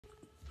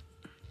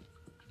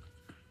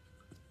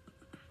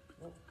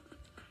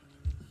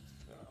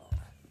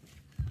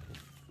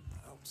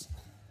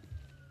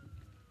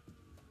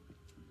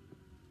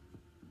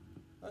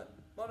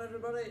on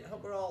everybody,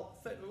 hope we're all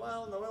fit and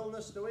well, no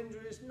illness, no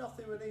injuries,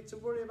 nothing we need to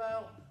worry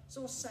about.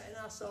 So we're setting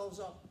ourselves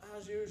up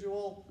as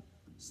usual,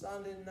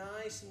 standing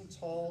nice and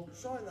tall,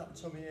 drawing that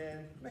tummy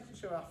in, making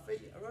sure our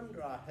feet are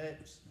under our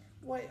hips,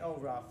 weight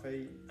over our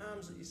feet,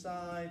 arms at your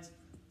sides,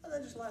 and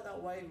then just let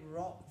that weight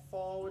rock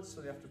forward,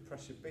 so you have to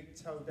press your big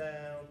toe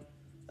down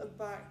and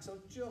back till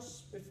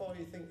just before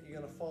you think you're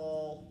going to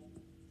fall,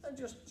 and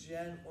just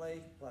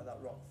gently let that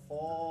rock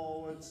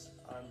forwards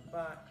and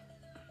back.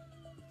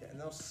 Getting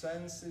those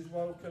senses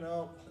woken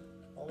up,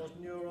 all those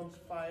neurons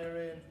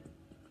firing,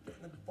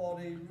 getting the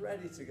body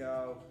ready to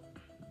go.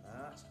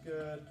 That's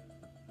good.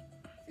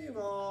 A few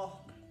more.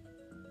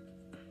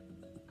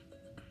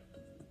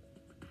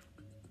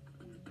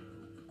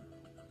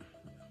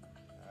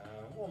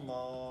 And one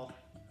more.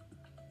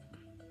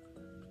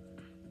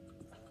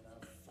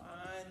 And now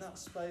find that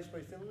space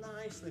where you feel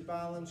nicely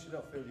balanced, you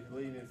don't feel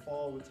you're leaning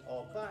forwards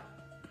or back.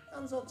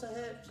 Hands up to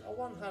hips, or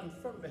one hand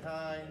front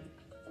behind.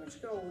 We're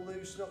just going to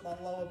loosen up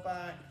that lower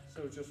back,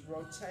 so we're just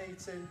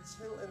rotating,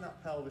 tilting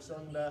that pelvis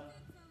under,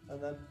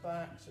 and then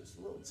back, so it's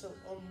a little tilt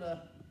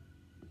under.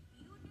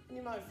 And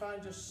you might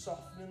find just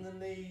softening the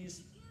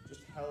knees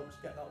just helps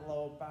get that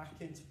lower back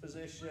into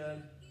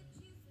position.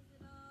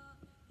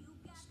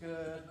 That's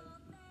good.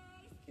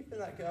 Keeping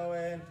that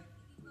going.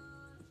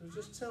 So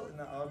just tilting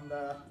that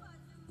under.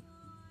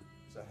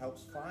 So it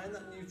helps find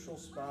that neutral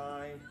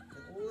spine.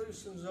 It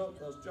loosens up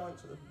those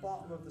joints at the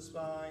bottom of the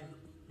spine.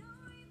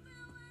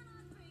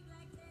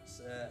 That's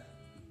it.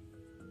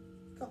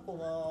 Couple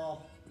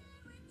more.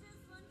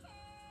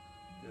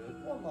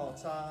 Good. One more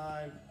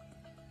time.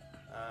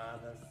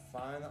 And then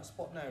find that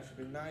spot now. Should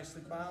be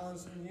nicely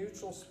balanced,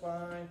 neutral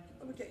spine.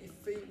 And we get your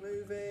feet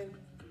moving.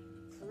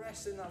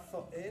 Pressing that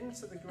foot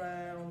into the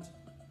ground.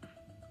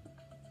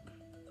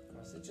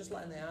 So just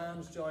letting the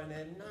arms join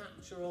in.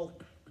 Natural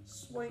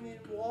swinging,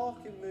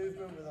 walking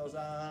movement with those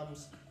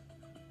arms.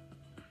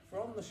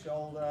 From the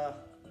shoulder.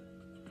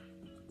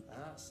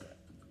 That's it.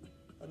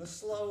 And then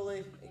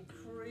slowly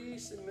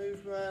increasing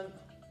movement,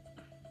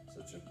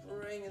 so just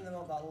bringing them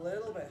up that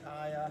little bit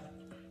higher.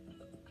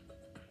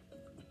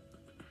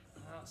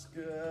 That's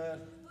good.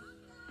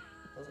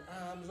 Those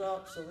arms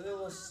up, so the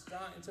elbows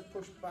starting to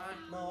push back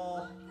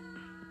more.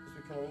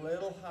 Just become a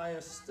little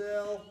higher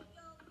still.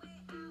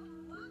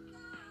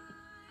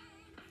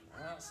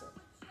 That's it.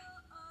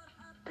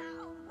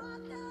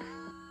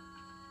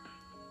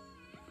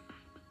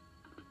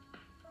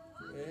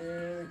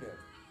 Really good.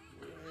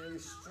 Really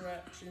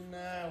stretching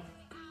now,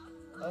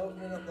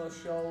 opening up those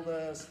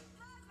shoulders.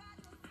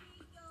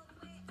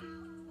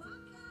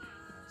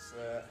 That's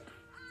it.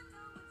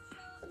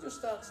 And just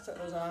start to take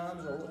those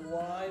arms a little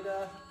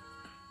wider.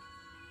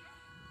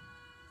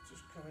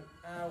 Just coming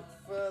out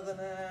further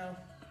now.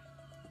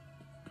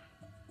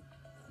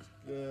 That's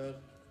good.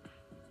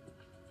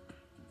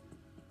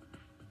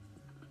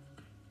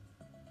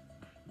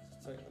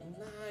 Just take them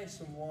nice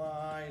and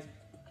wide.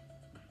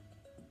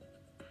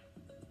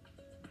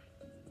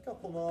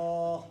 Couple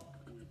more.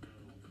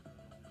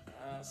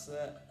 That's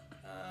it.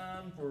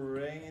 And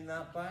bringing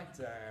that back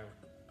down.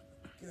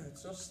 Good.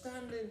 So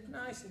standing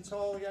nice and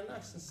tall again,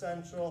 nice and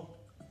central.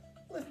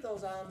 Lift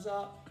those arms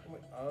up and we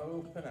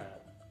open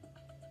out.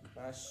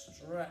 Nice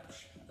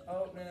stretch.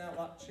 Opening out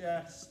that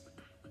chest.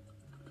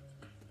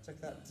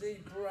 Take that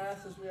deep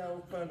breath as we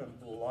open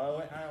and blow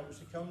it out as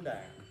we come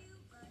down.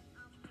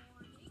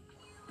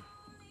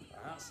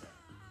 That's it.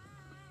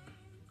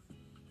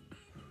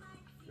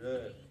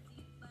 Good.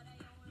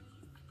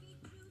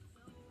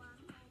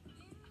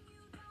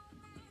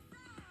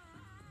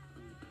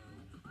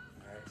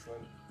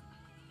 Excellent.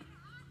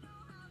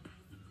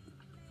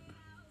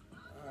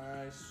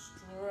 Nice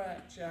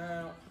stretch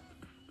out.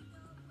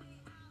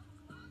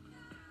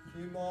 A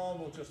few more,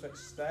 we'll just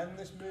extend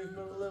this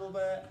movement a little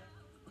bit.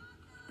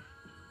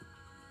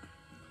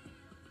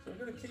 So I'm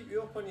going to keep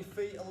you up on your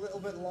feet a little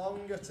bit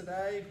longer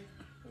today.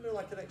 I'm going to do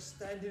like an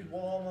extended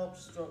warm-up,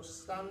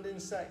 standing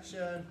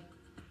section.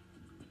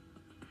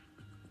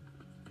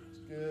 That's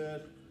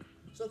good.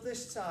 So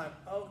this time,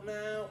 up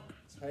now,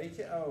 take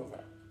it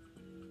over.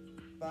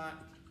 Back,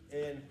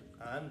 in,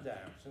 and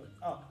down. So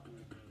up,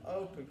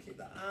 open, keep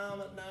the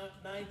arm at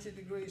 90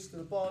 degrees to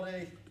the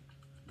body.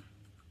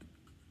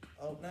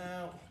 Up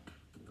now,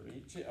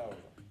 reach it over.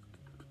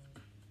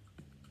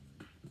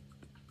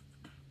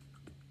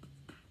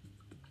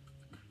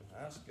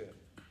 That's good.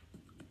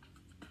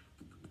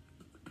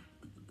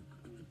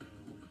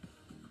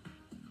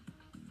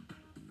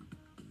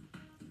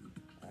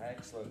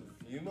 Excellent.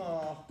 A few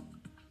more.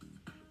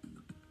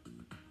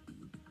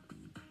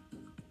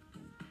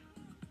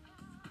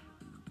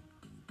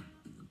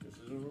 This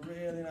is a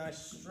really nice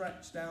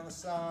stretch down the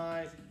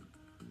side,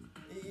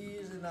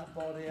 easing that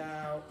body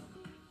out.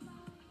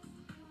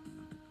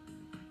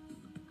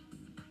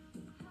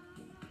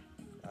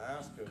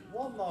 That's good.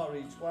 One more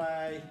each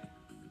way.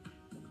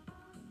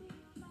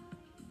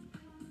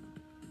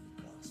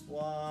 Last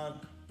one.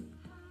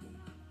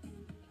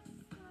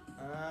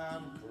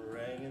 And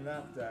bringing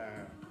that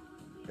down.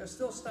 You're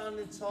still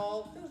standing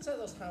tall. You're going to take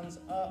those hands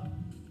up.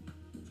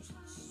 Just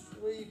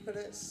sweeping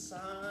it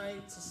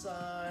side to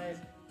side.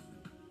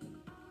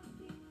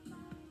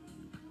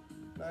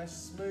 Nice,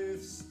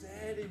 smooth,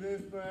 steady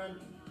movement.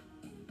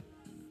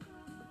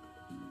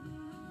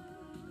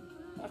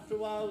 After a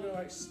while, we're going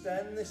to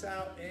extend this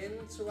out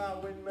into our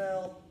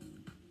windmill.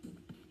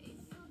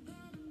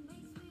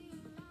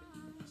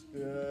 That's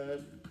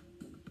good.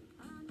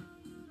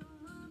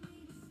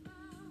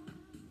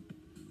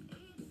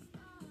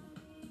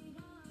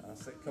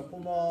 That's a couple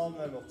more, and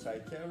then we'll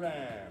take it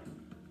around.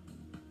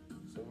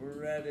 So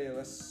we're ready.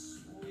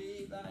 Let's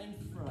sweep that in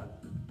front.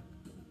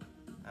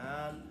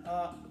 And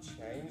up,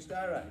 change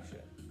direction.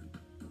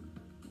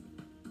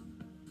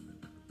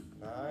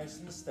 Nice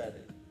and steady.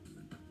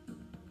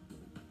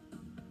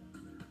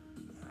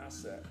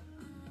 That's it.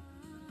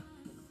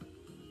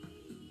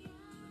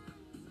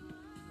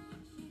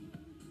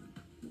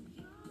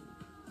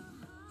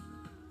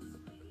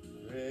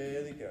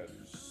 Really good.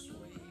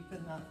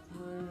 Sweeping that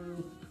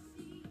through.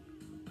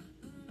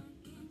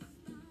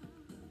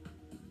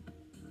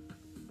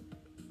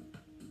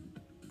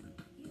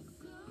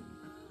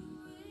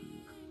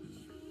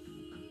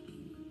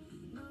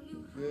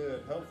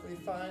 Good. Hopefully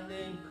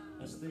finding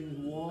as things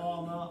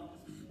warm up,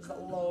 as that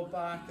lower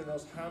back and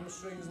those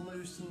hamstrings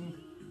loosen.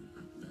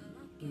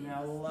 You're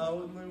now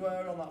lower than we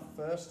were on that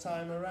first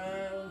time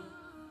around.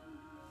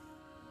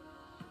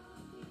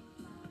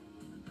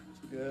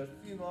 That's good.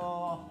 A few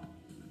more.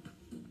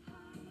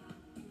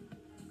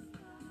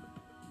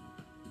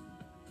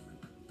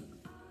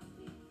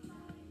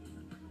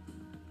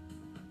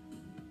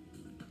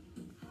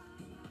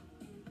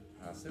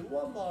 That's it.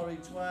 One more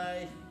each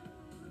way.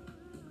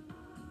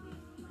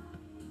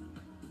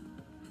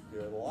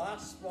 Good,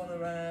 last one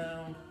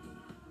around.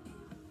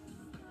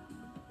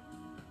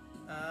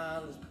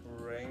 And let's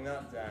bring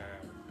that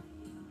down.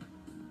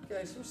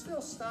 Okay, so we're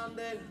still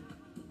standing,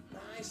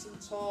 nice and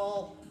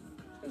tall.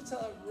 Just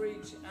going to let that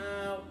reach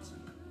out,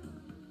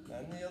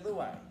 then the other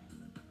way.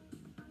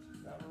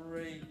 That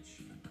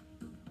reach.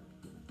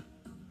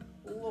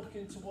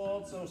 Looking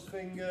towards those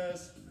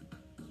fingers.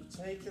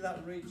 So taking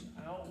that reach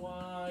out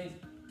wide.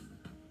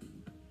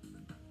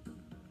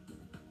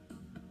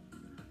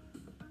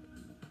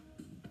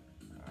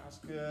 That's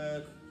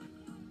good.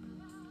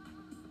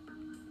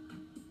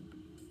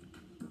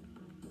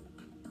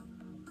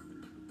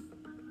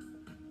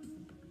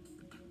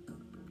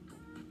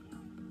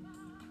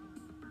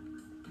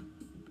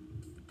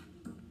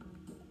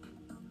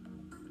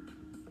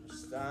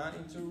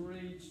 Starting to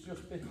reach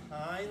just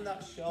behind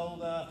that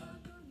shoulder.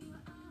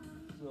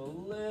 So a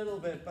little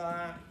bit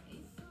back.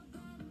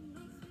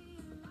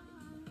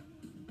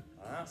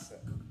 That's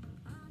it.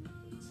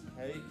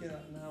 Taking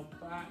it now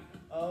back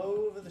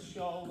over the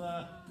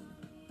shoulder.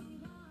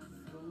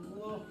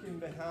 Looking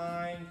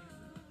behind.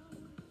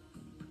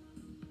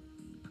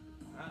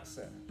 That's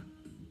it.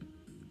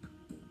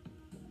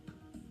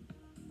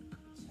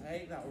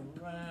 Take that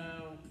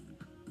round.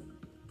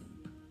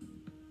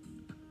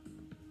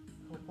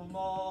 Couple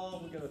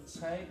more. We're going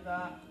to take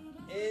that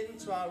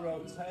into our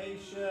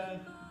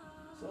rotation.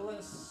 So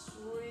let's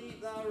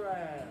sweep that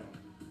round.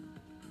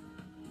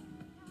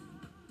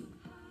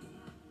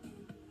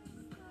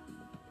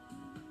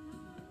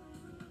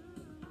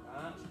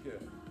 That's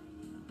good.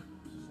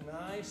 Just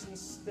nice and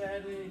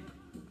steady.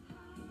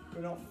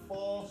 We're not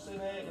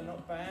forcing it, we're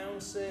not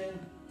bouncing.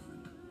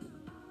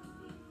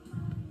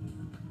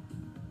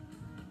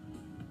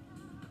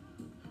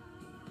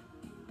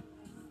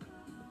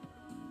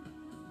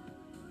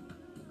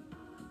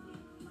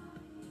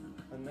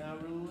 And now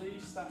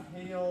release that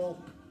heel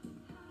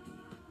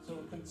so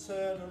we can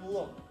turn and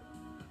look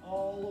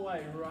all the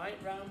way right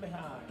round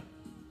behind.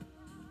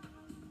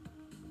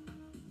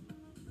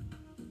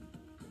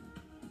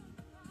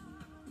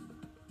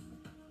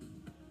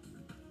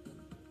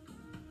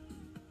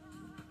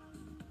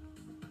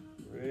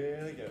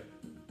 Really good.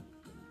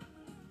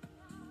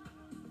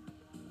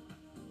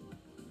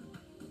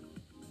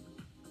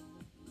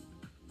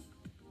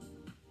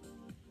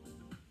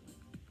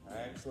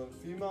 Excellent.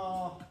 A few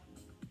more.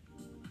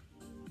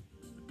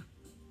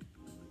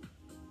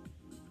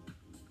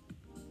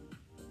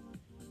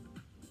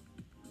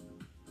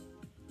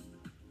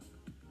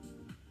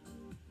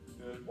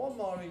 Good. One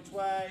more each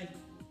way.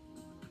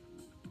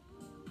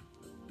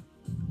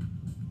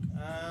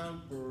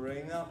 And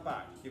bring that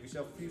back. Give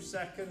yourself a few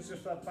seconds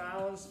just for that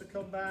balance to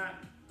come back.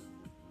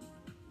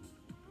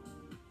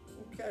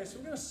 Okay, so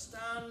we're going to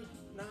stand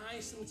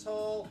nice and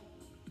tall.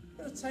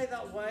 We're going to take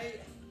that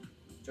weight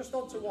just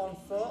onto one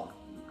foot.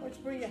 I want you to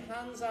bring your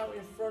hands out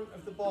in front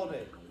of the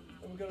body.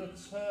 And we're going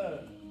to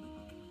turn.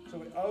 So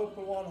we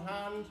open one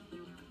hand,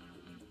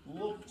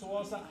 look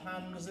towards that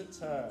hand as it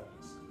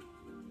turns.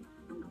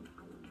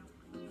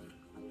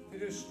 If you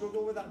do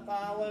struggle with that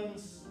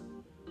balance,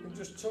 you can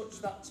just touch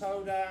that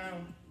toe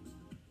down.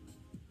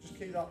 Just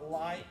keep that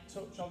light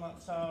touch on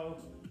that toe.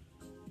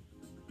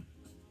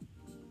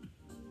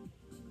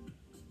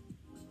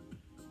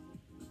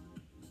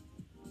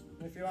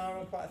 And if you are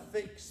on quite a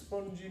thick,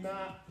 spongy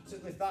mat,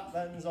 particularly if that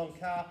then's on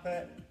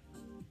carpet,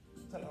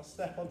 take that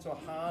step onto a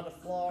harder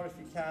floor if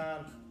you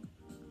can.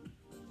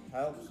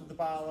 helps with the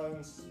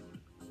balance.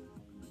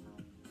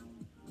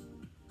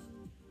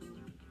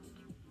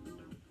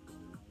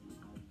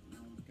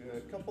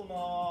 Good, couple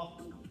more.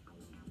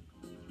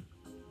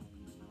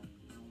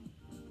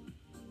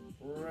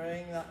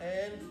 Bring that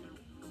in.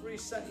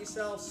 Reset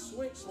yourself,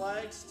 switch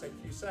legs, take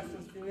a few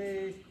seconds if you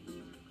need.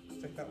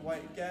 Take that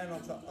weight again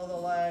onto that other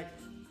leg.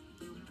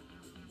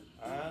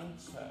 And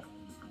turn.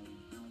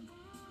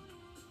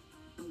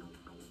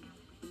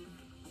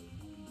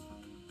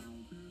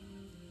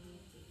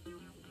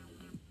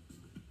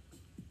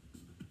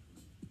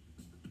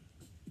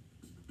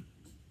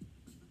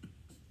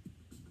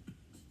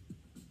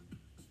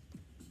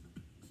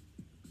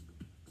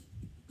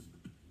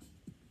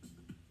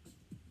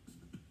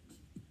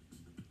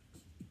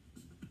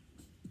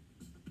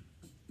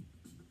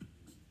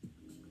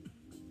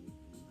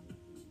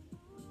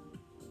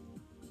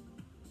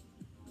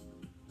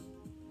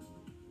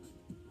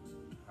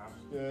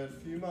 That's good, a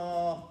few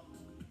more.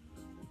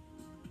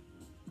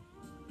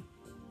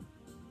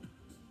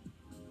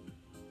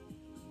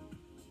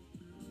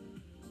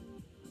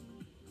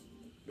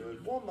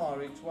 Good, one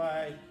more each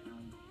way.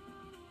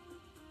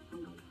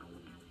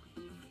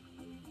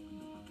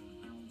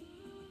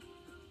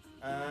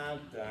 And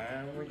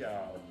down we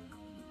go.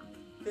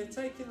 Okay,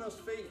 taking those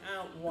feet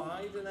out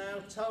wider now,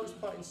 toes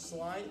pointing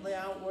slightly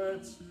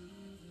outwards.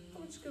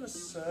 I'm just going to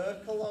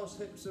circle those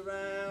hips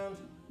around.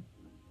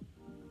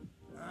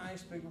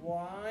 Nice big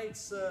wide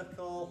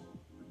circle.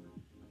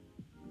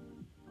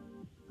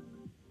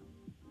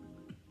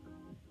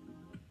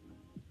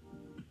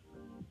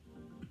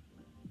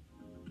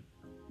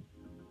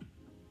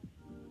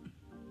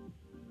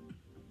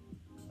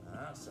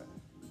 That's it.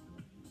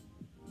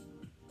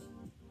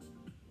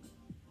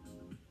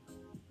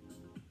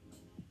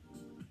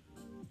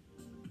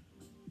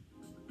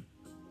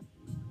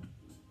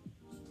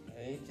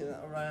 Taking it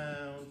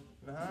around,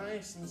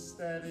 nice and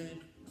steady.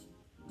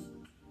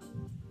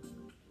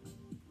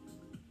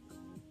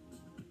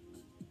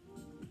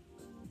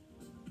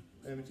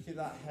 Remember to keep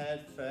that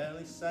head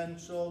fairly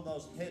central,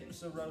 those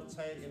hips are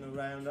rotating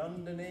around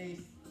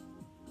underneath.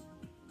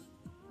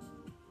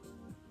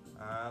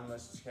 And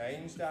let's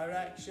change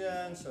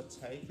direction, so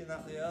taking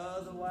that the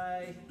other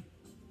way.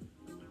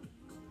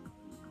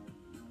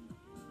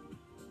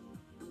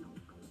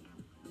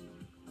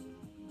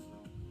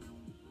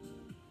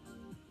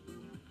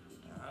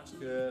 That's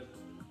good.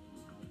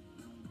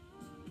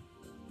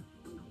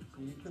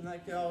 Keeping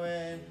that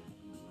going.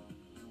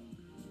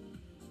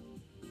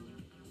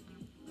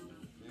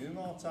 A few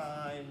more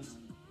times.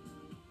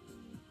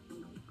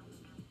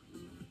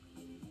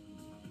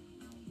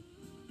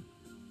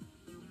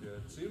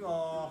 Good, two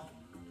more.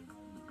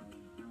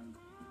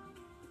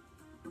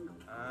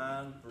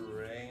 And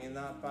bringing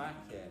that back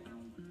in.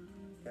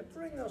 Okay,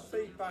 bring those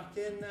feet back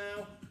in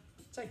now.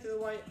 Taking the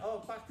weight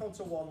back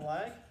onto one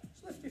leg.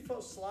 Just lift your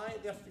foot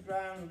slightly off the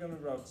ground. We're going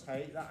to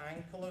rotate that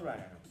ankle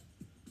around.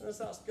 And as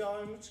that's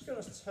going, we're just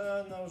going to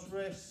turn those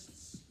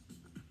wrists.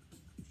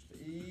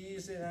 Just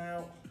easing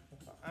out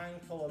the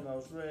ankle and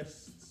those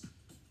wrists.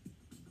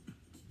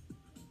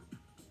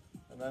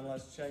 And then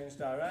let's change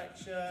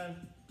direction.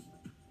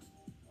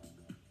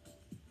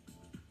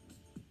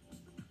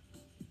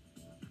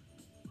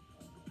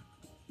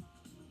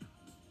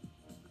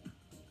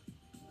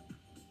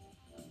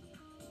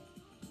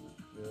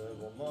 Good,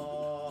 one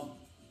more.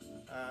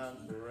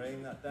 And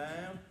bring that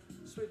down.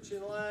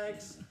 Switching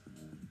legs.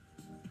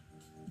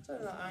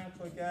 Turn that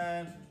ankle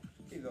again.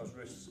 Keep those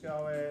wrists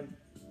going.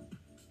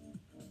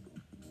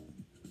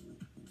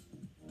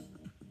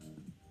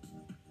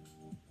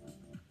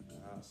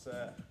 That's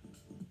it.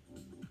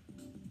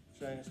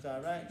 Change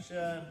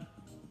direction.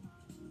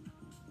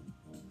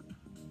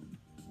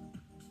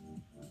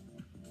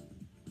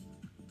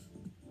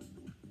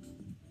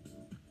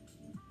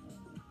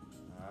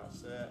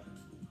 That's it.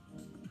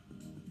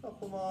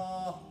 Couple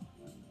more.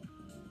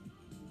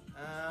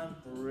 And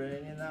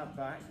bringing that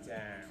back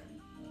down.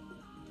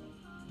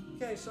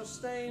 Okay, so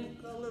staying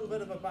a little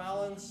bit of a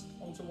balance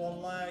onto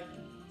one leg.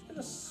 Just going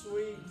to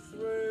sweep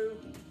through.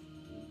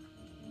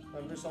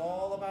 Remember, it's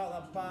all about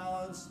that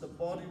balance, the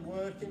body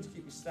working to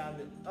keep you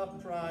standing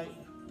upright.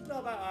 It's not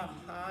about how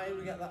high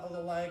we get that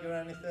other leg or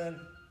anything.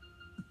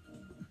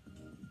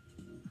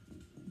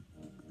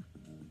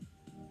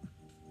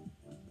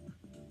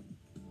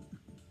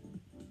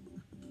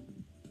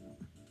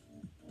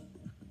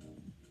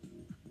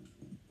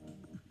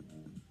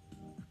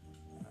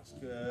 That's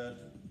good.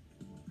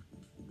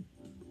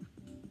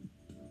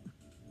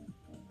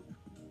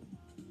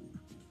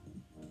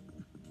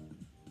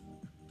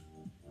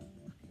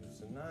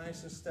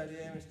 Nice and steady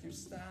aim is keep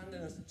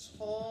standing as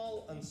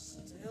tall and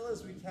still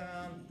as we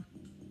can.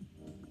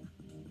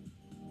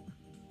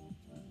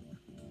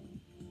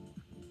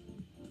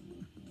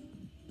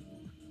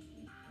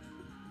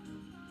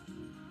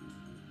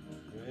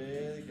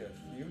 Really good.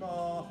 A few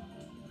more.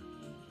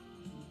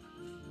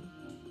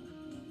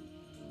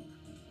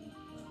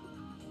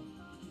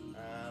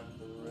 And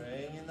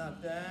bringing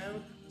that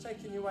down.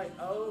 Taking your weight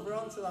over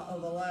onto that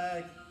other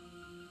leg.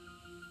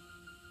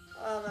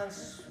 And then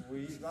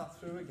sweep that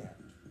through again.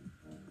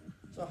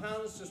 So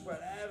hands just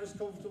wherever's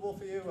comfortable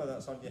for you, whether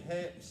that's on your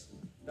hips,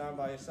 down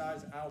by your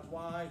sides, out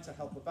wide to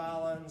help the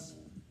balance,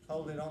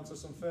 holding onto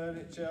some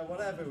furniture,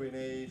 whatever we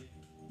need.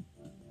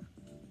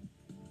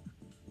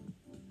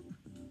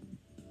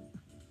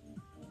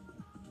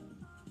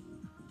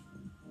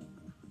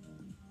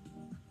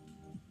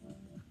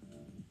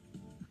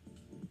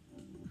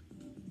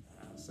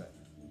 That's it.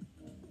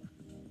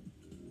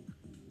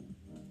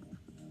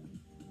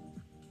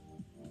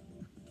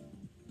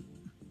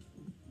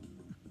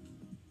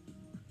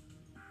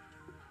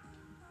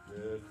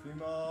 Good, a few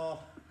more.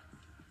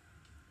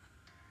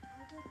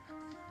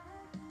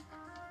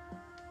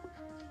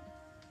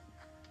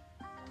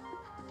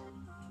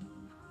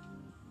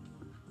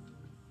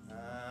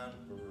 And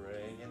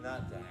bringing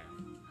that down.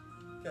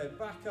 Okay,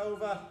 back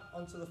over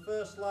onto the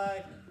first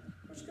leg.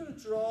 I'm just going to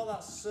draw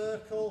that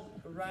circle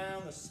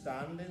around the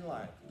standing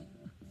leg.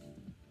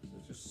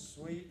 So just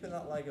sweeping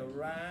that leg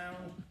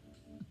around.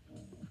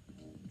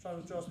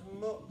 Trying to draw as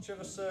much of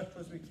a circle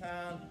as we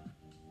can.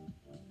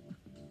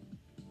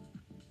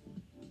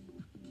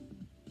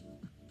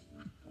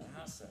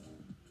 That's it.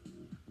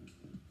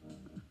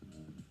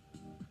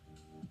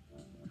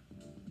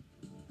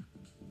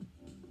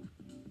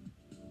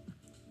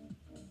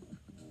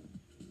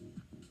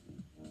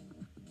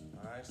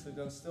 Nicely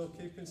done, still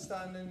keeping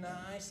standing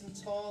nice and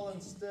tall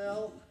and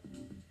still.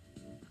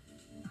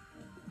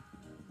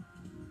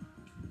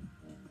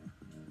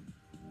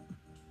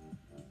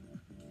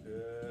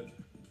 Good.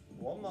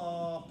 One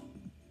more.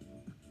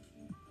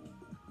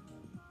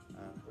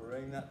 And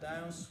bring that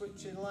down,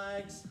 switching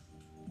legs.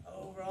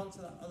 Over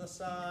onto that other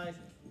side.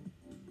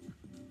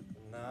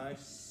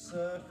 Nice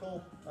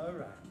circle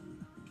around.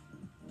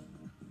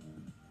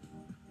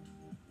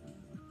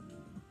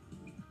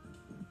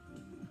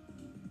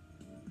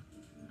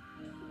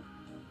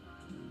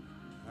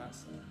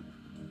 That's it.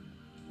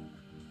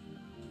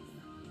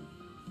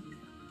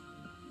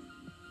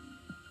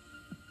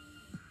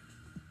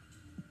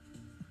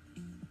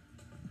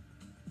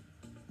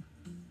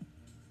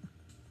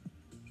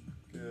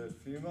 Good,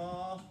 few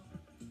more.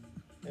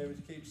 Here we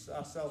keep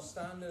ourselves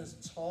standing as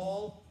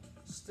tall,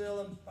 still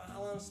and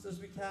balanced as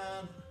we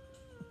can.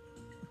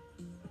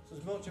 So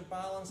as much a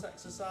balance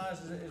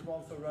exercise as it is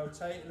one for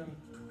rotating and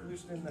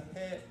loosening the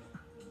hip.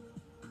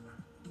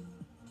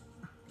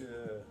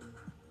 Good.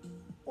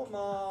 One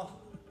more.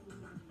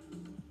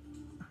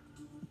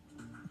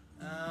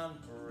 And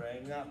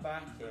bring that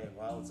back in,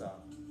 well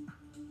done.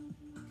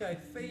 Okay,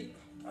 feet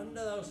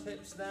under those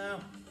hips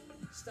now.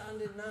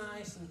 Standing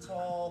nice and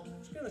tall.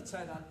 Just going to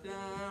take that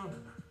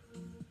down.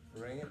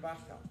 Bring it back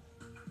up.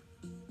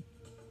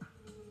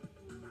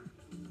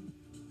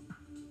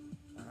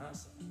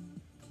 That's it.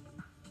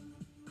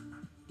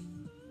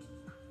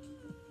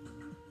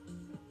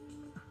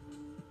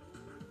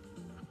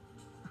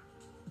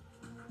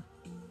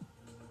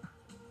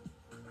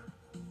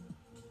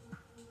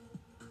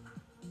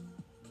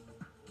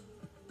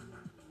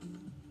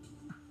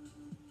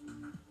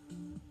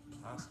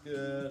 That's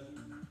good.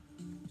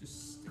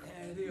 Just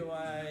steady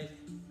away.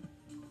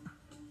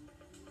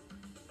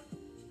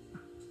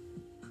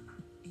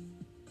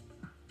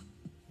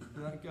 Keep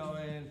that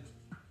going.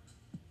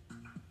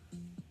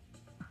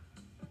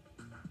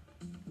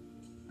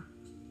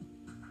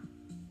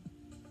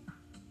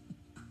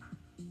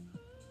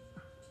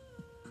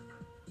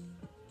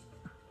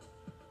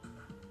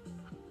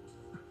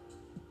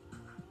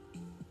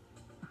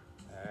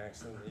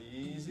 Excellent,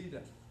 easy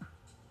there.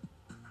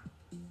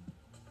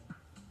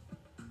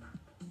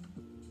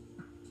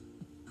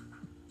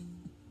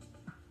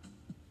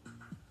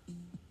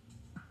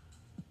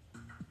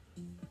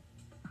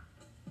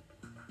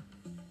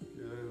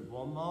 Good,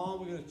 one more,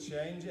 we're going to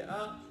change it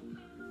up.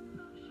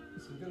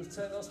 So we're going to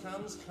take those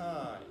hands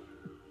high.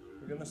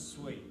 We're going to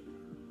sweep.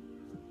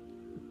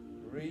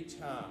 Reach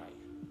high.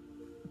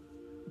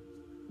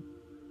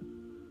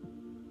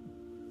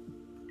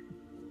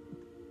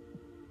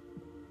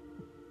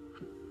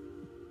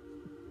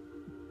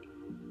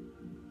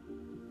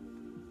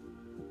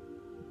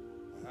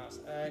 That's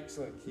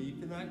excellent,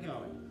 keeping that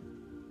going.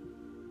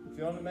 If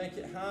you want to make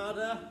it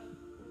harder,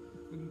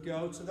 we can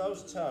go to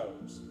those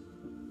toes.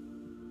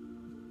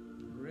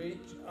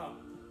 Reach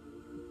up.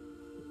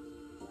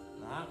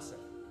 That's it.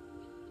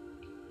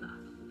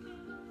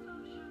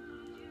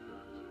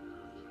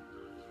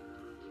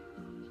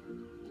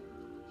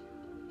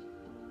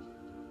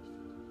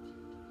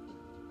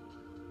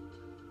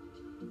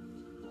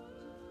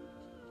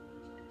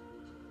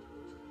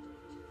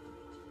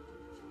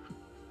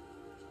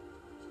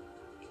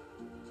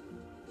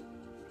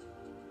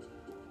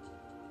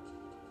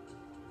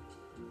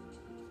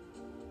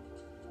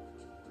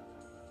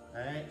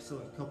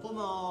 Excellent, couple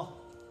more.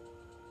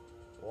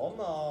 One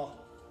more.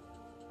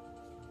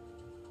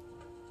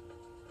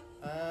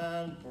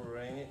 And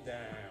bring it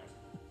down.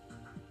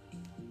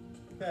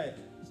 Okay,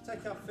 let's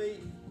take our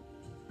feet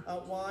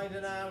out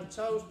wider now,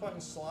 toes pointing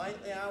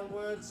slightly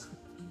outwards.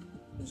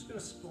 I'm just going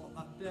to squat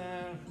that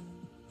down.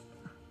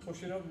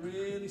 Pushing up,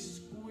 really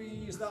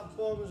squeeze that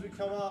bum as we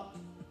come up.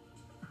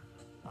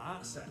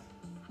 That's it.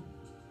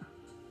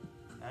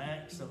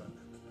 Excellent.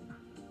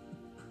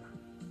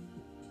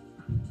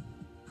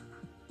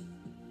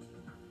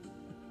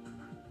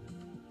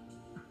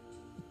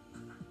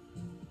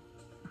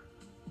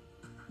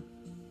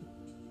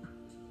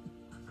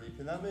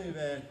 Keeping that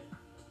moving.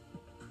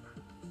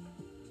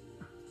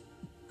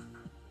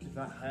 Keep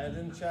that head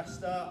and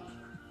chest up.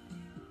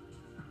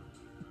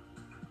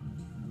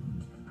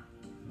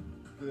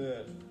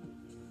 Good.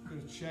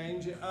 Going to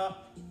change it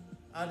up.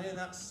 Add in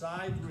that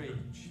side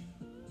reach.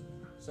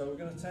 So we're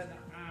going to take that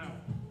out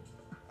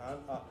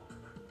and up.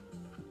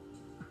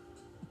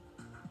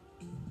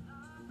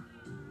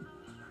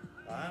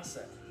 That's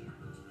it.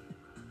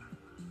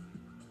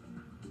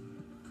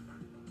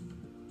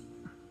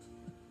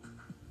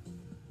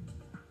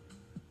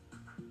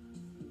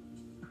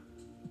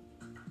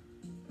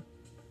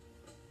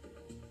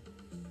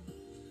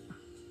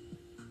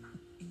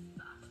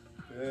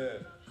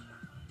 Good.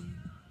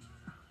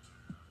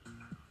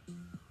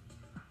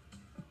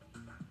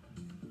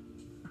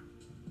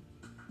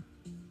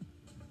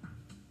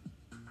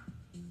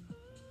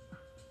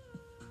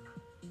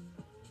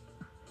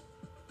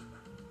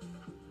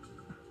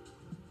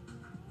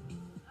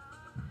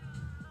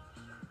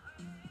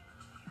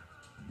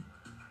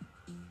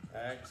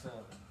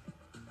 Excellent.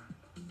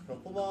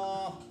 Couple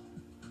more.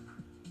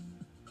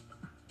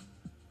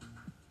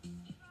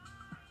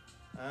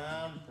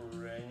 And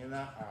bringing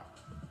that up.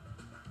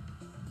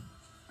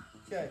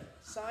 Okay,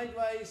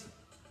 sideways,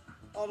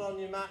 on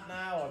your mat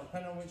now, or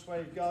depending on which way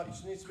you've got, you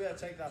just need to be able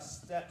to take that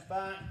step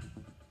back.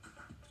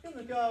 Just going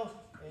to go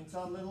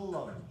into a little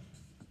lunge.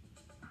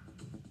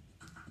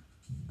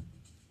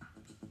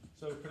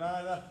 So we can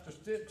either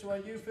just dip to where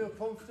you feel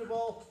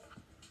comfortable,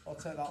 or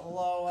take that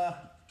lower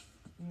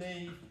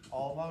knee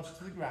almost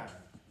to the ground.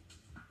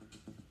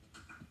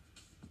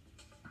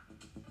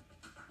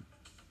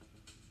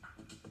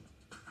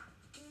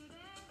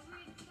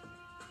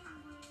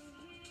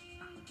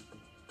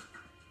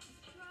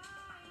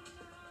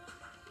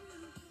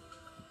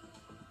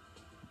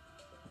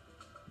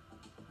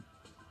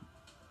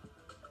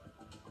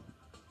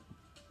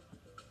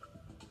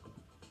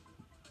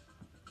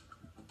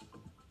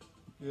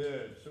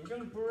 Good. So we're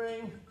going to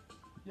bring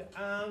your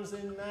arms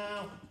in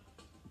now.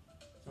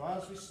 So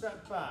as we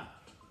step back,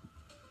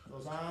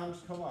 those arms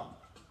come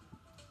up.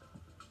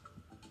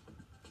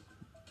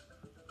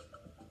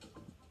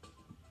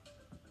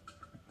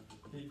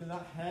 Keeping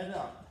that head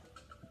up.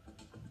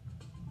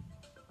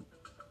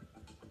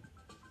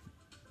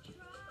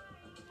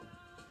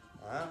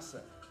 That's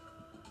it.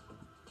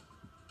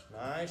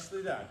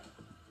 Nicely done.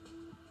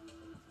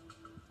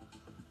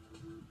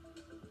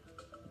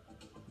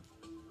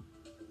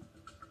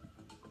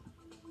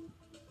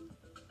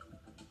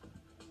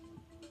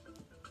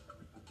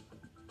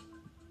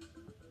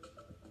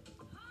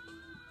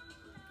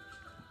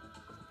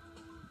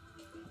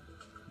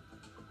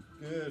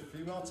 Good, a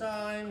few more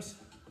times.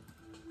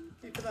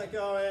 Keeping that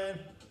going.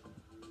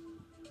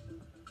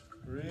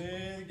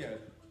 Really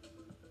good.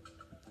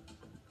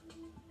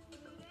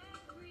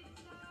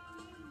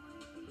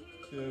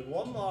 Good,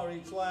 one more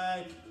each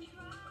leg.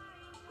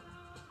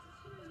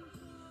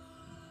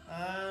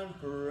 And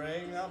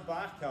bring that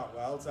back up,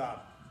 well done.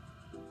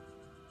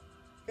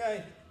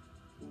 Okay,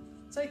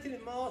 taking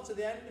it more to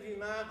the end of your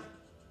mat,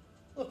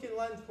 looking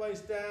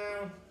lengthways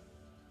down.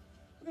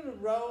 We're going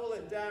to roll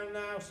it down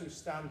now, so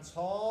stand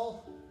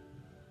tall.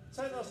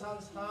 Take those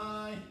hands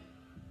high,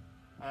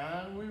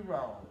 and we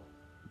roll.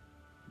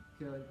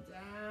 Going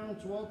down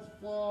towards the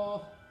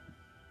floor.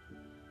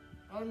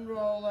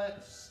 Unroll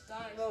it,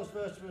 stack those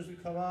vertebrae as we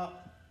come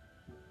up.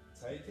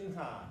 Taking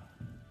high.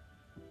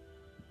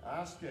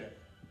 That's good.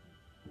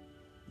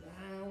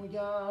 Down we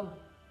go.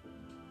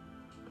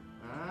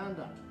 And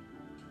up.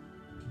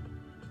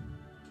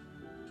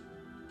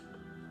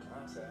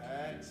 That's it,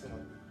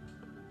 excellent.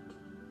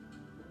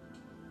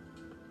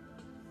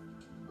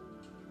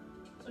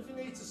 So if you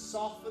need to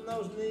soften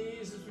those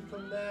knees as we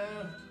come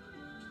down,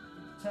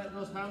 protect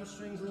those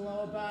hamstrings and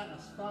lower back,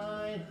 that's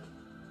fine.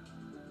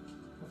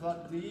 With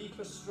that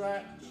deeper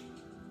stretch,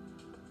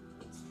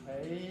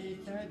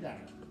 taking it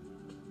down.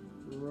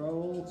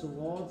 Roll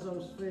towards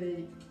those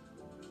feet,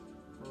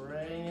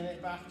 bringing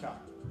it back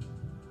up.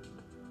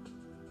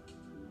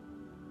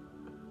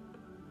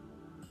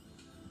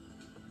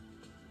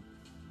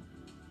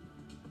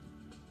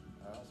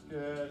 That's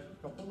good.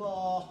 Couple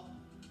more.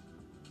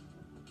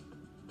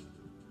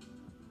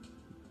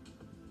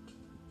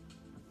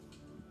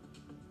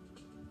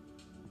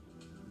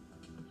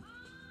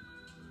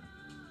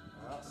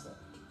 That's it.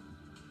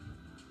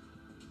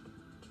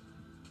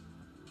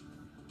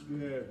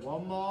 Good.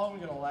 One more. We're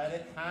going to let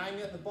it hang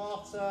at the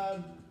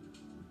bottom.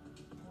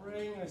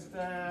 Bring this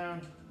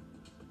down.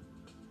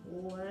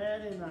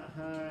 Letting that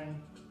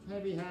hang.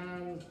 Heavy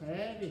hands,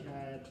 heavy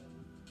head.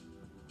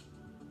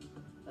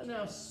 And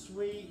now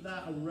sweep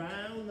that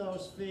around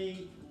those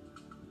feet.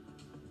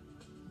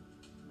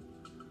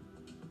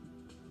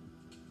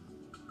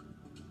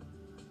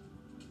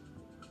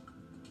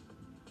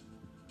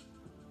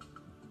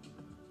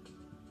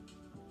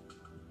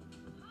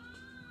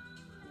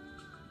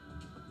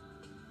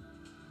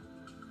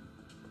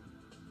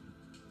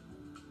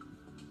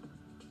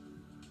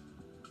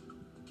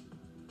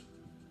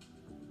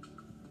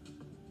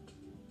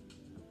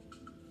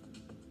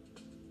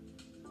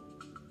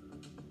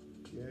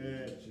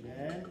 Good,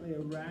 gently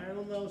around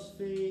around those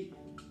feet.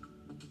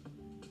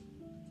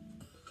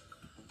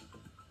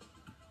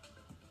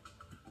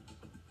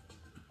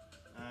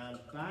 And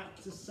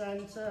back to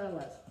center.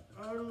 Let's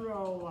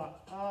unroll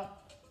that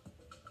up.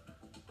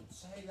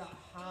 Take that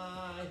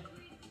high.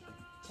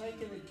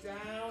 Taking it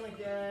down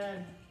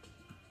again.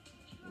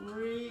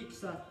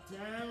 Reach that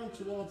down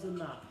towards the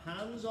mat.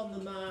 Hands on the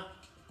mat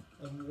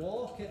and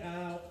walk it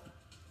out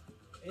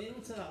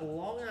into that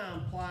long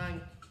arm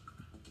plank.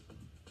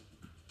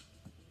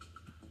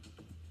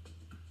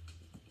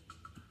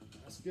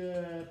 That's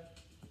good.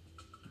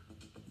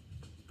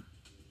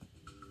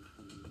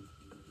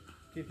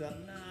 Keep that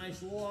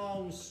nice,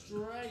 long,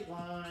 straight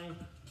line.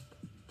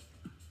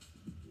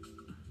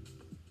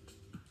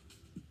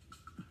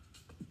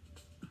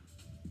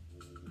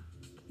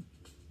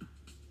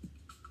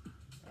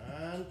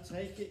 And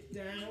take it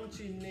down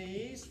to your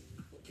knees,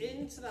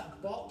 into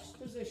that box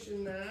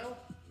position now.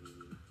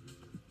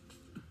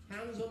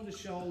 Hands under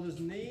shoulders,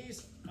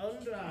 knees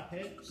under our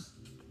hips.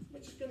 We're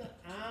just going to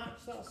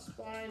arch that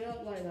spine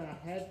up, letting our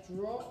head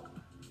drop.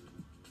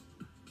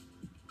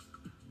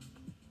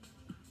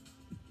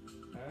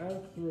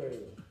 And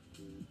through.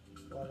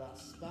 Let that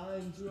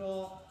spine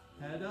drop,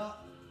 head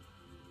up,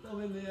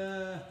 thumb in the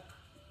air,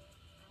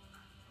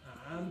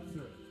 and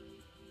through.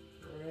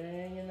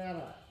 Bringing that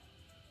up.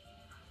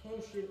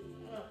 Push it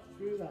up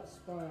through that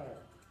spine.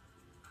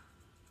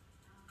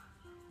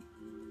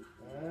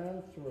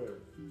 And through.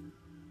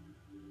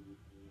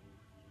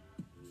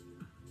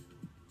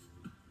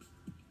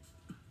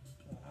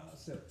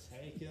 That's it.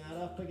 Taking that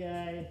up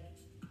again.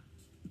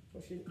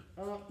 Pushing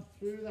up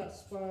through that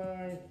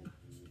spine.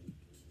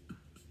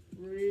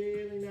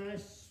 Really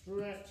nice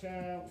stretch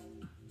out.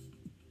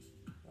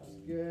 That's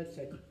good.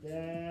 Take it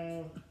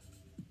down.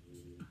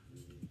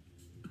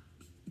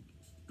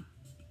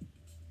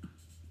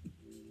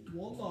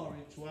 One more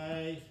each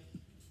way.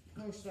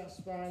 Push that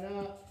spine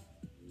up.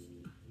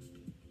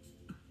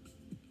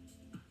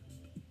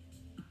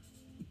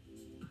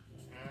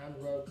 And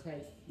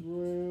rotate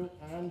through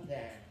and down.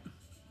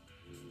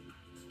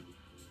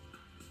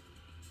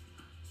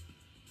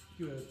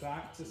 Good.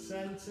 Back to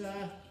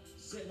center.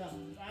 Sit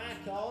that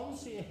back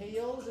onto your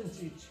heels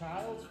into your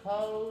child's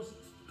pose.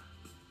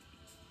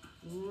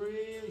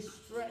 Really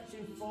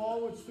stretching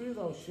forward through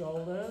those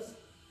shoulders.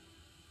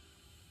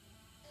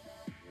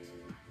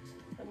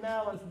 And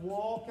now let's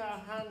walk our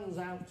hands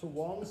out to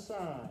one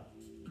side.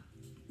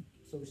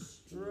 So we're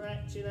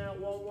stretching out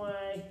one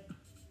way.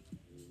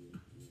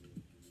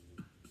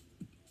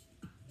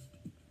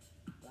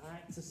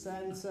 Back to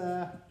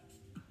center.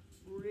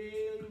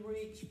 Really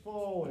reach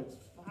forward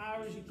as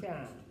far as you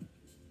can.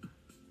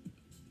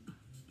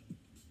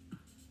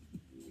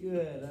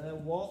 Good, and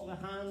then walk the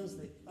hands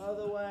the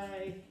other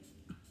way.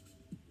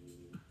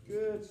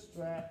 Good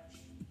stretch.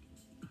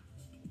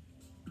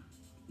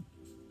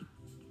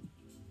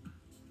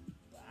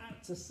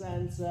 Back to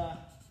center.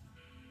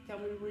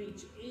 Can we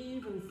reach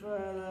even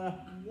further?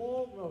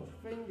 Walk those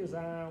fingers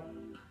out.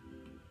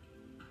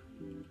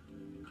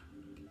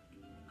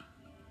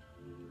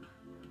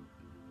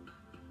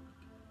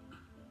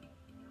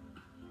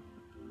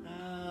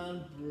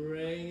 And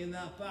bringing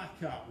that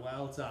back up.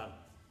 Well done.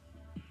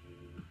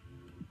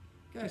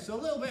 Okay, so a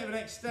little bit of an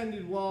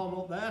extended warm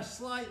up there,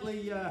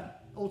 slightly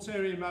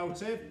ulterior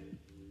motive,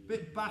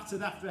 bit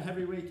battered after a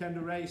heavy weekend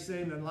of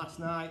racing and last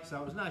night,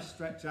 so it was a nice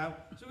stretch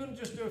out. So we're going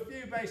to just do a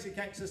few basic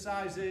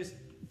exercises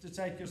to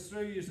take us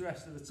through use the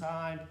rest of the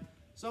time.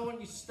 So I want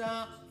you to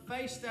start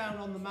face down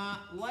on the mat,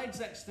 legs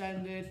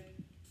extended,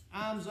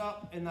 arms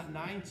up in that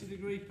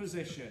 90-degree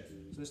position.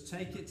 So let's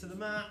take it to the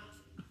mat.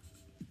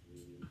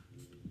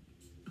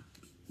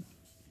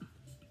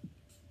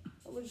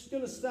 We're just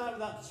going to start with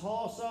that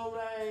torso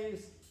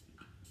raise.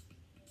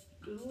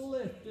 Just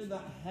lifting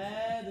that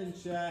head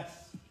and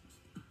chest.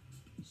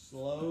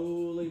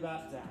 Slowly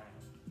back down.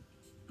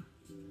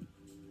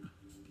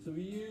 So we're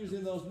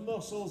using those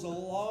muscles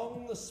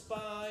along the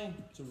spine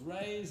to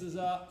raise us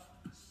up,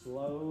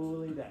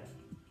 slowly down.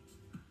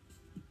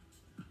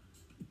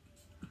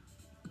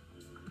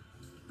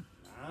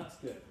 That's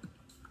good.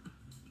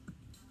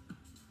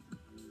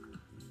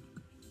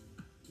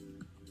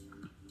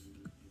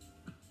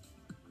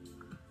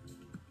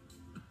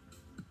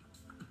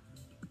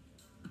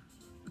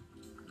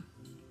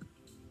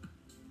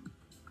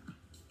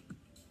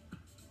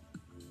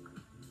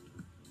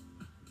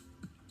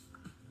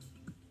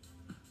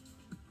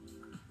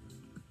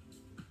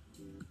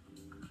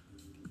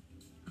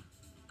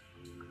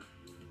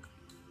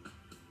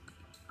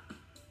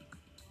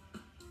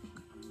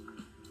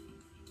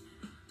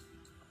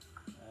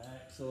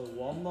 Excellent,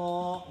 one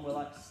more, and we'll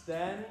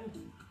extend.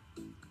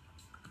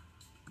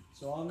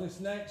 So on this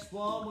next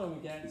one, when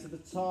we get to the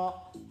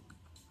top,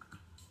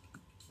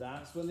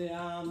 that's when the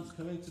arms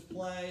come into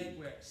play.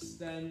 We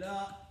extend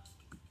up,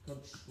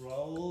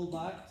 control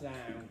back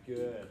down,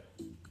 good.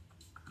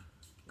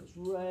 Let's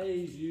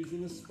raise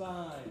using the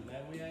spine,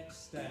 then we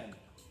extend.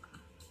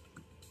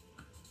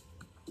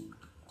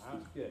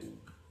 That's good.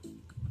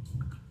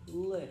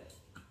 Lift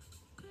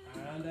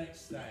and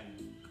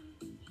extend.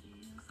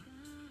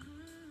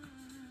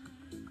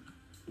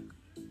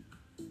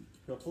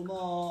 Couple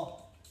more.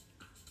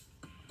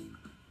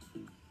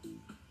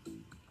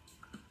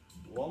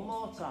 One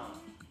more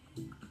time.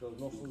 Those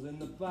muscles in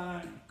the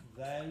back.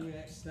 Then we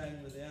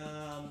extend with the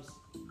arms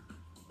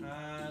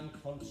and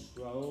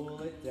control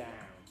it down.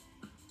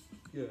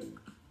 Good.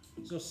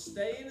 So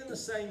staying in the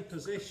same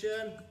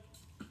position,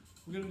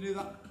 we're going to do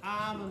that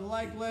arm and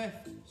leg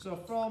lift. So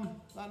from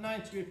that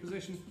 90-degree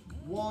position,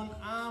 one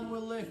arm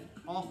will lift,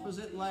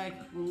 opposite leg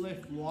will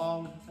lift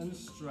long and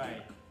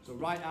straight. So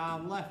right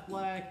arm, left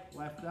leg,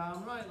 left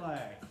arm, right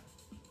leg.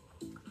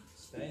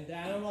 Staying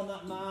down on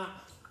that mat.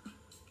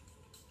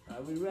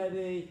 Are we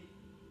ready?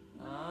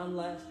 And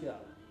let's go.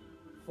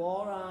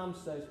 Forearm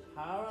stays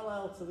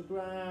parallel to the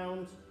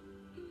ground.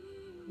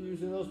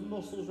 Using those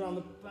muscles around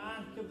the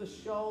back of the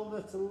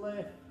shoulder to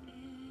lift.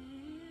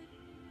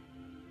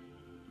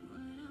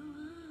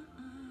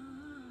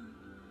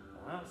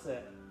 That's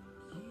it.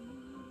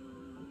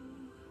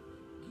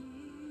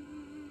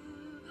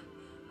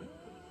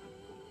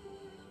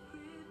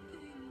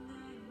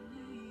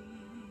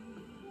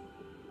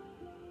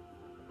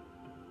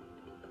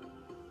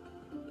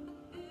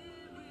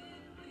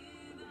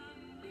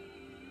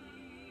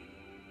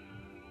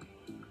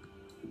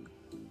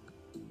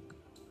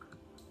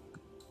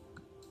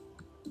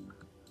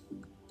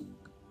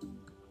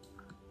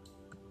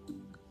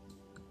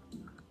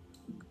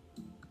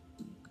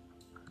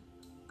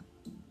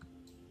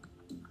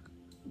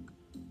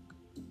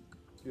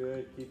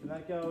 Good, keeping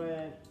that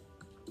going.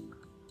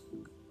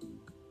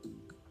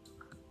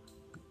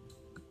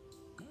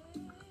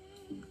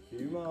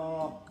 Few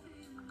more.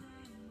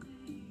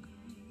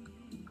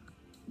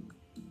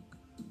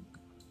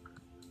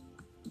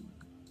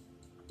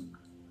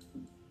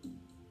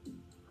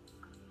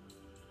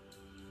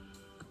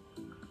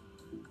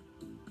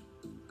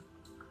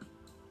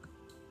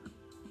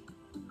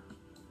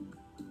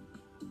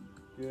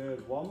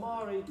 Good, one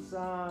more each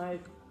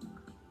side.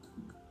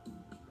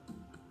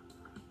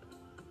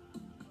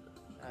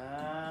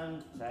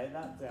 And take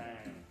that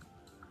down.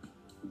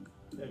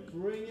 Then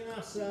bringing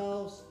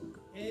ourselves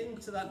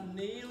into that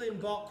kneeling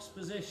box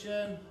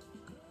position.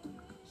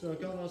 So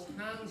we've got those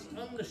hands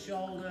under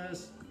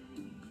shoulders,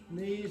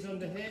 knees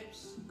under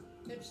hips.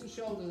 Hips and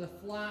shoulders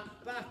are flat,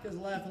 back as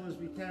level as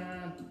we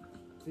can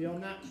for your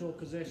natural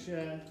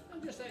position.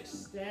 And just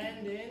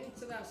extend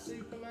into that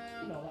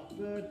Superman or that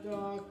bird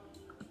dog.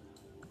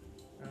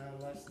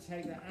 And let's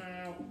take that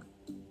out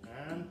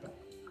and back.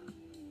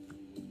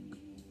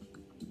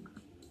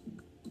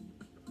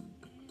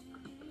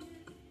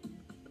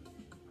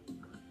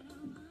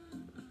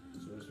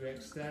 So as we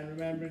extend,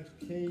 remembering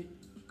to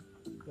keep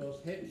those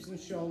hips and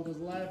shoulders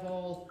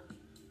level.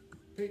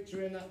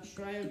 Picturing that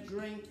tray of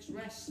drinks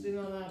resting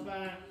on our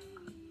back.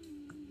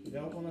 You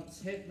don't want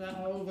to tip that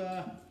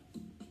over.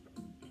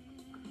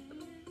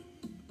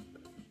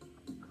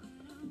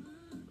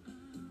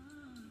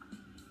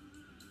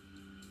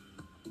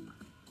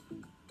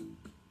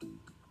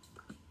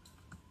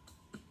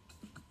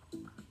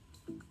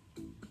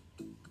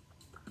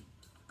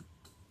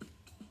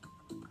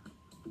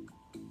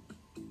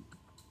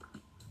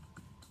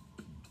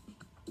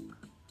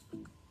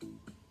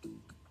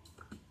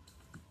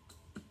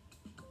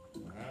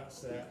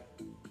 That's it.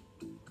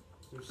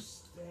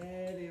 Just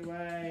steady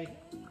away.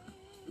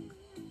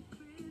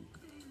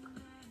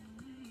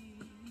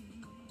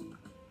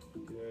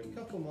 Good.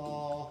 Couple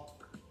more.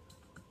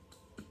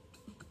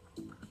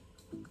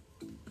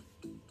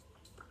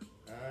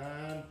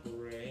 And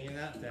bringing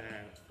that down.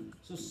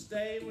 So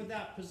staying with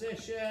that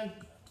position.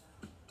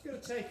 Going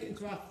to take it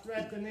into our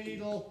thread the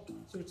needle.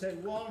 So we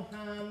take one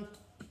hand,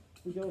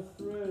 we go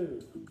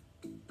through,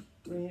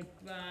 bring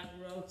it back,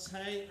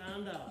 rotate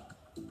and up.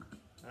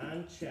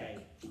 And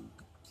change.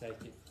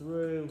 Take it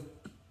through,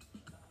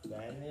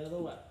 then the other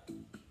way.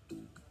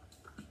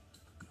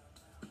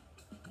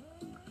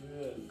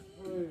 Good,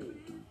 through,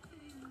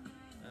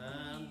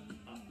 and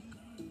up.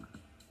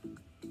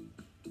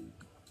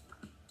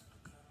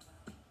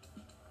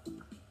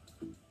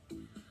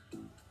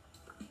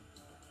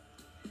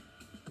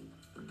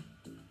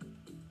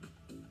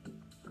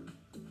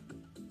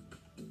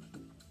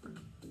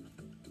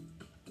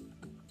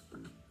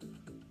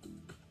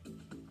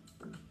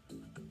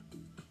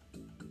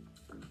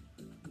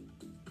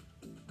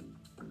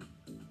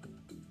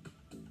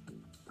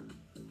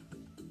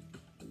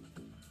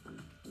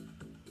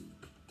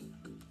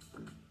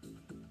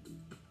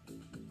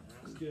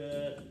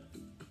 Good.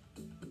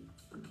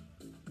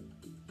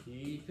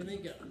 Keeping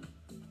it going.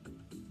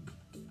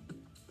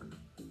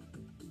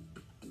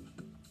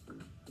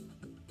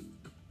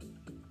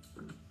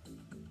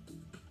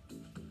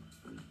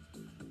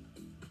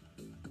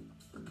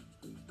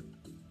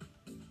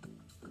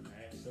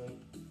 Excellent.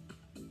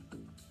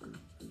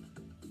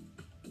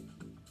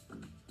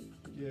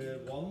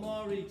 Good. One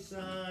more each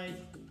side.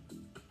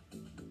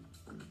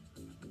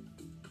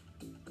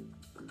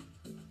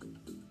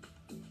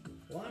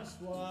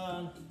 Last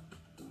one.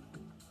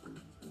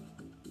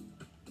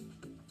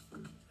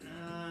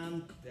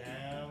 And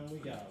down we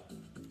go.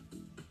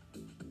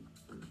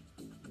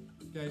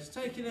 Okay, it's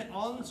taking it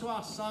onto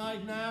our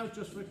side now,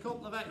 just for a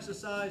couple of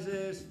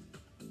exercises.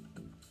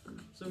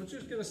 So we're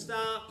just going to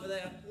start with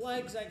our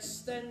legs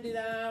extended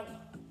out,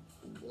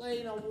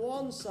 laying on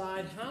one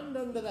side, hand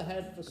under the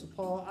head for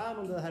support, arm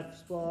under the head for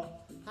support,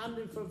 hand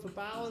in front for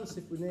balance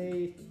if we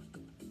need.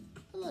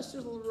 And let's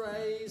just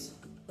raise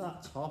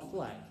that top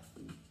leg.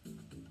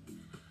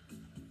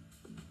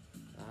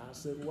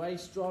 That's it,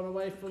 waist drawn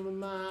away from the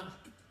mat,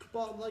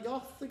 bottom leg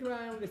off the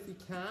ground if you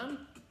can.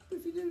 But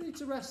if you do need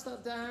to rest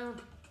that down,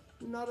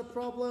 not a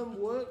problem,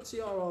 work to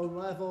your own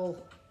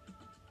level.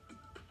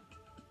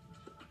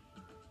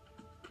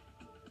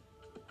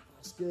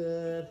 That's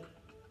good.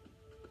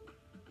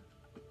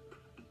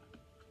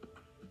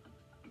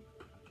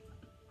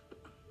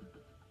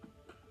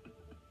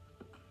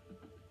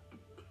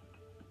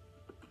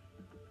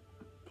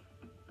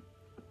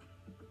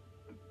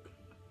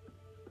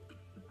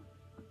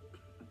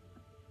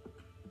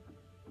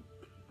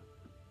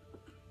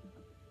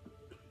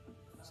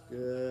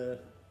 Good.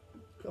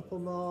 Couple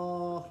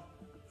more.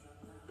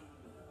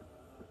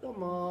 One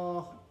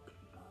more.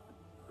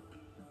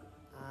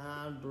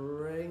 And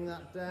bring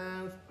that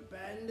down.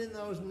 Bending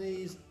those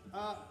knees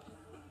up.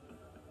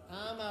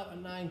 Arm out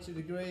at 90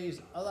 degrees.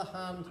 Other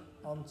hand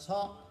on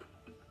top.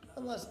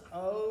 And let's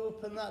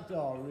open that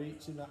door,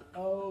 reaching that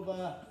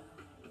over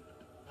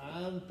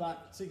and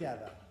back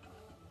together.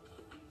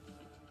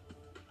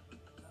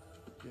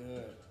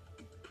 Good.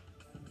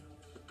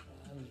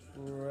 And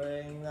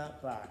bring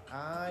that back.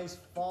 Eyes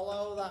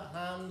follow that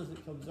hand as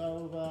it comes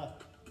over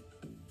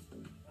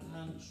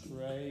and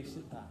trace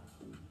it back.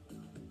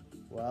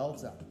 Well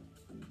done.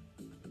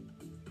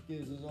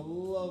 Gives us a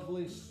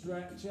lovely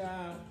stretch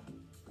out.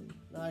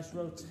 Nice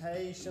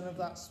rotation of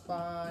that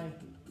spine.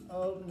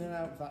 Opening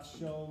out that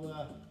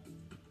shoulder.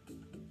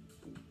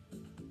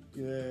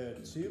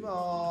 Good. Two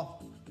more.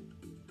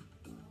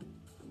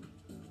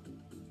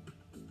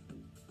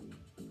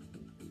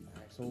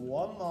 Excellent.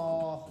 One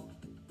more.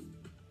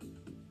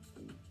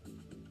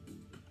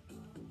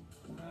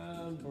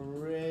 And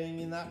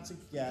bringing that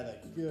together.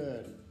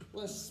 Good.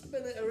 Let's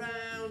spin it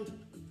around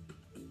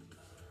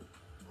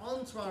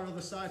onto our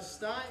other side,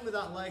 starting with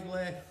that leg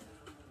lift.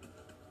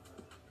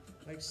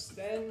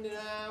 Extending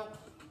out.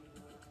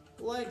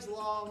 Legs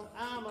long,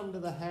 arm under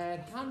the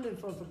head, hand in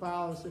front for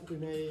balance if we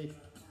need.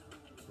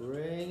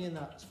 Bringing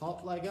that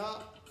top leg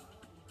up.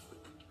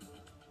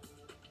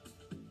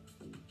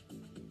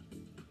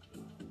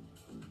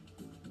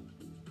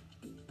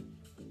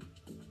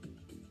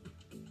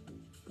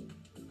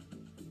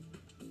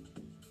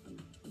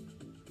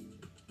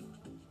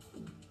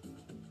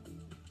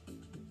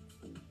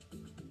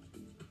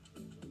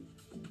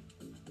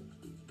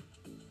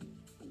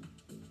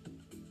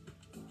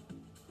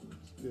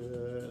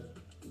 Good.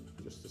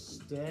 Just a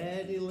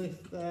steady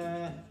lift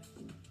there.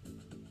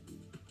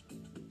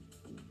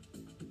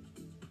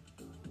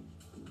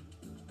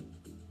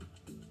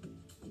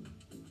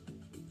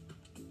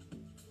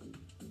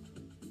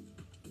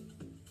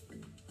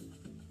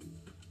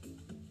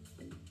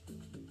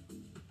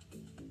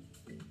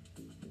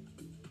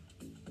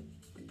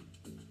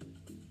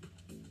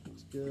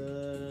 That's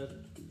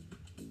good.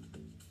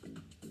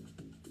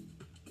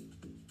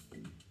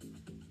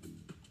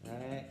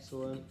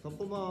 Excellent.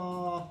 Couple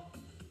more.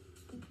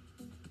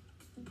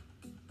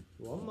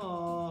 One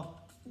more.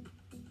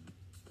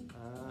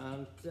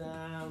 And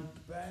down.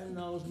 Bend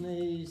those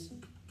knees.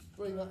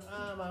 Bring the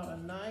arm out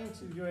at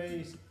 90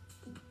 degrees.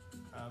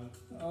 And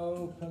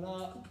open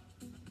up.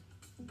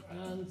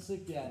 And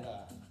together.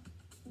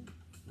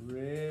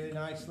 Really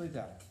nicely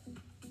done.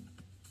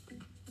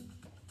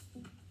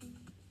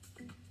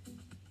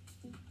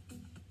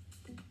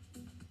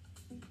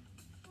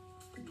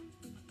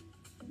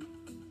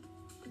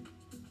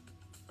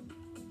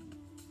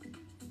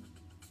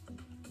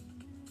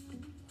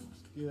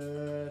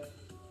 Good.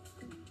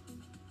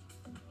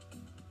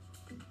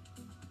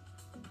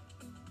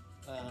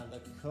 And a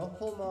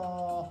couple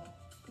more.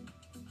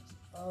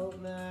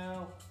 Open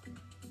now.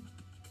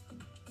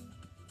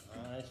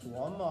 Nice.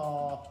 One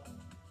more.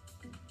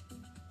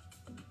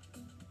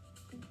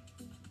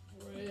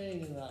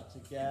 Bring that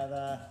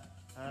together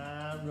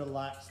and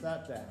relax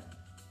that down.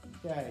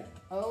 Okay,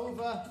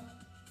 over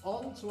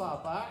onto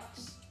our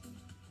backs.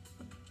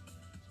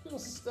 Just going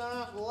to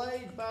start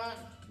laid back,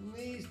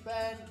 knees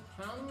bent,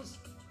 hands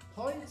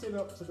pointing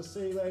up to the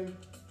ceiling.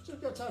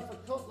 Just got time for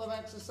a couple of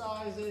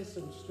exercises.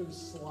 So I'm just going to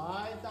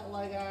slide that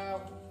leg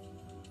out,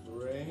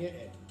 bring it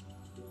in.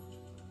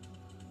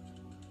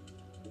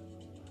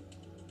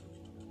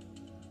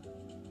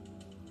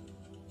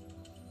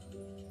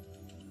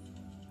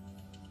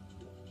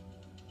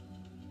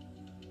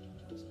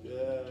 That's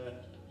good.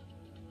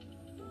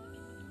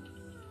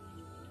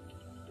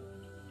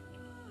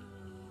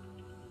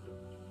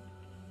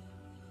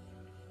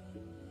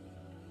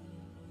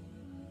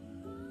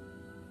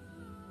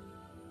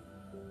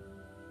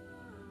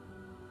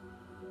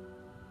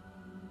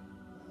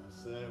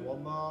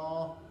 One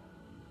more.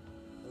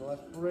 And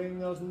let's bring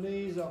those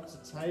knees up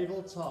to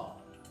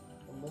tabletop.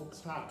 And we'll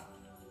tap.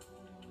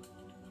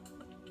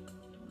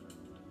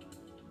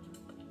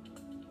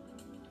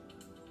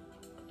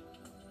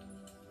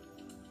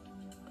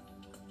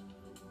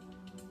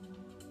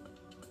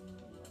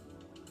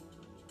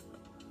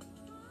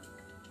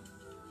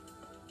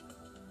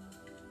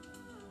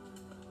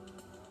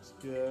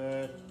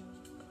 good.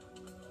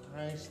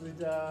 Nicely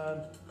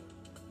done.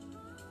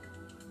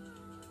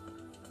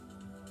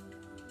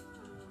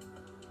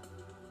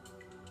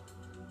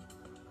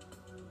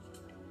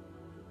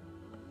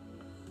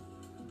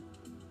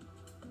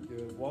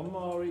 Good, one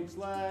more each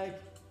leg.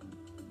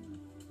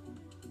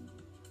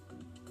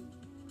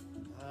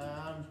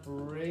 And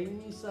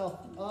bring yourself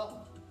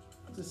up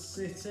to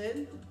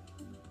sitting.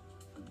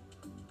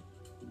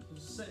 So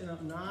sitting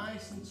up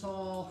nice and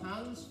tall,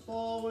 hands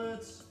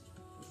forwards.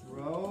 Just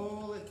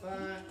roll it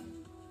back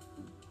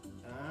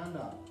and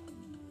up.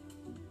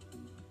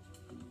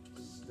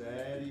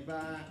 Steady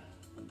back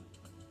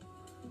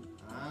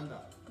and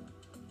up.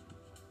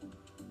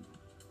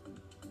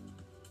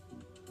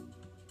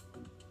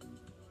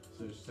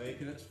 So just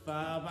taking it as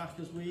far back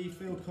as we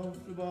feel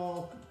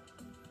comfortable.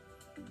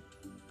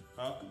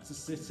 Up to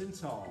sitting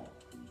tall.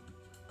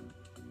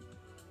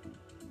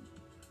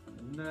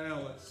 And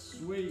now let's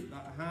sweep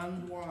that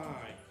hand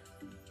wide.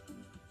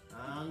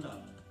 And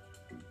up.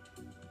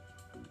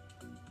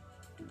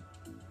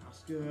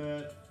 That's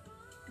good.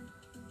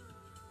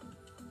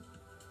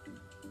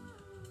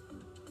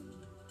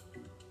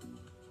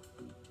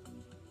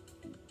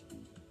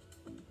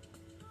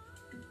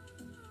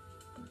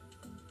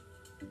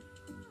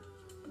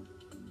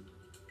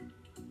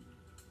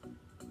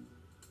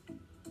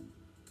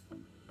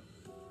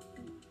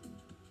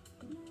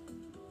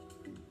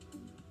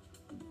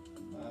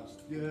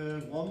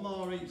 Good, one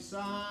more each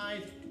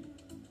side.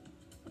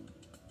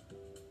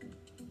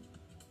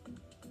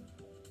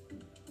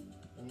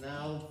 And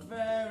now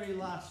very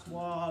last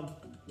one.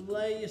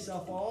 Lay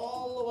yourself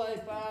all the way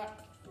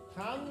back,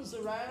 hands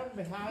around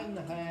behind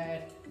the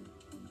head.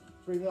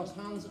 Bring those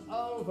hands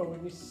over.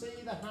 When you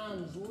see the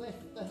hands,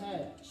 lift the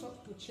head,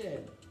 tuck the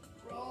chin,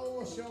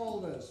 roll the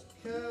shoulders,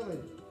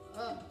 curling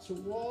up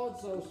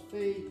towards those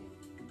feet.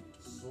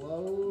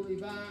 Slowly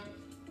back.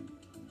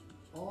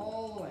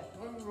 All the way,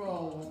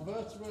 unroll, one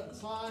vertebra at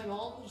a time,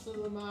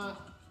 onto the mat,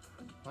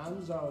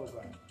 hands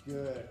over,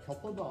 good,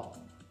 couple more.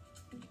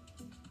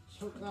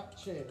 Tuck that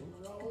chin,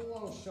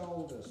 roll those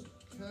shoulders,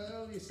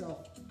 curl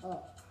yourself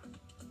up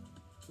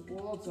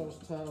towards those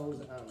toes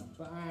and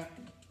back.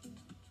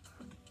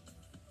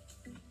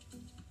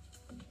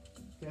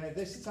 Okay,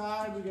 this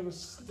time we're going to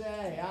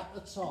stay at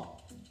the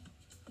top.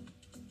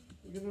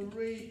 We're going to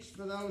reach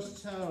for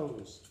those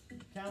toes.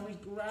 Can we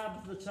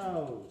grab the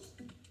toes?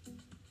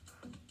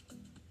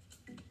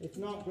 If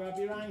not, grab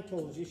your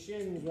ankles, your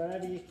shins,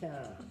 wherever you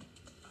can.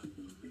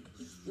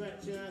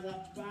 Stretching out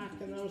that back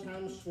and those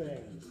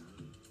hamstrings.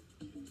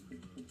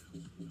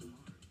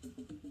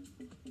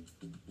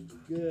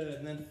 Good,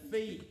 and then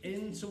feet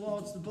in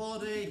towards the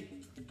body.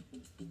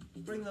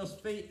 Bring those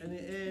feet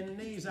in,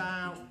 knees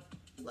out.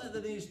 Let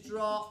the knees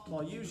drop,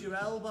 or use your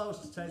elbows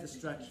to take the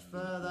stretch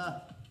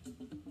further.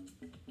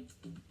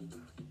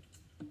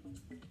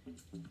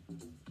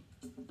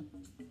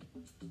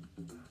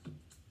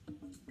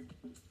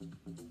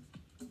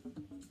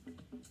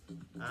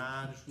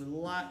 And just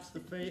relax the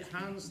feet,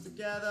 hands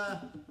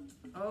together,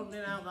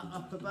 opening out that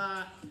upper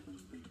back.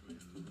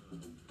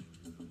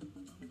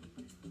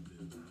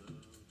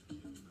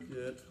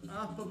 Good,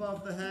 up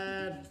above the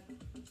head,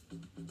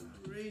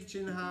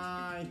 reaching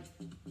high.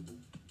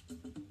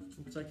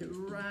 And take it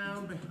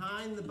round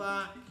behind the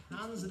back,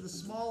 hands in the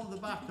small of the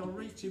back or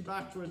reaching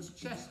backwards,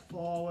 chest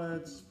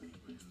forwards.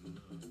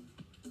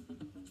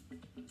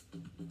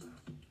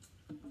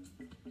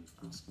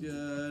 That's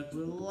good,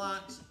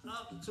 relax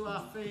up to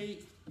our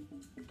feet.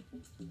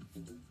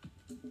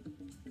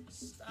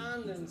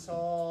 Standing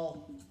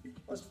tall.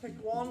 Let's pick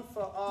one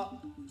foot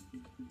up,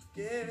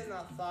 giving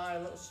that thigh a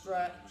little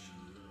stretch.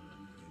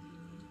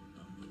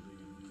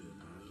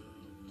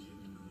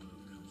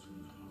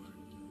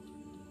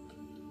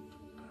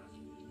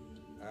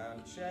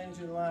 And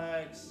changing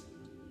legs.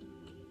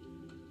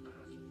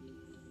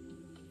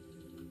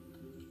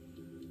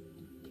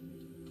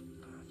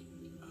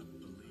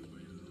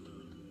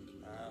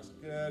 That's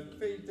good.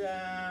 Feet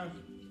down.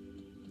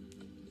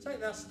 Take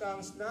that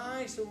stance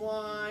nice and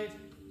wide.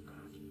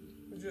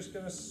 We're just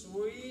going to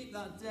sweep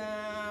that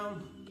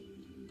down,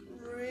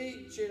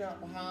 reaching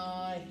up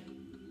high.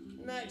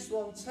 Next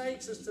one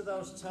takes us to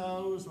those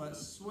toes.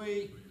 Let's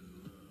sweep.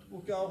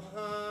 We'll go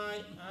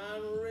high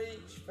and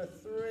reach for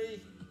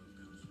 3,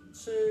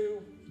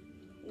 2,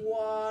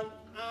 1,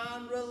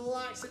 and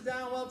relax it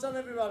down. Well done,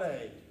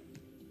 everybody.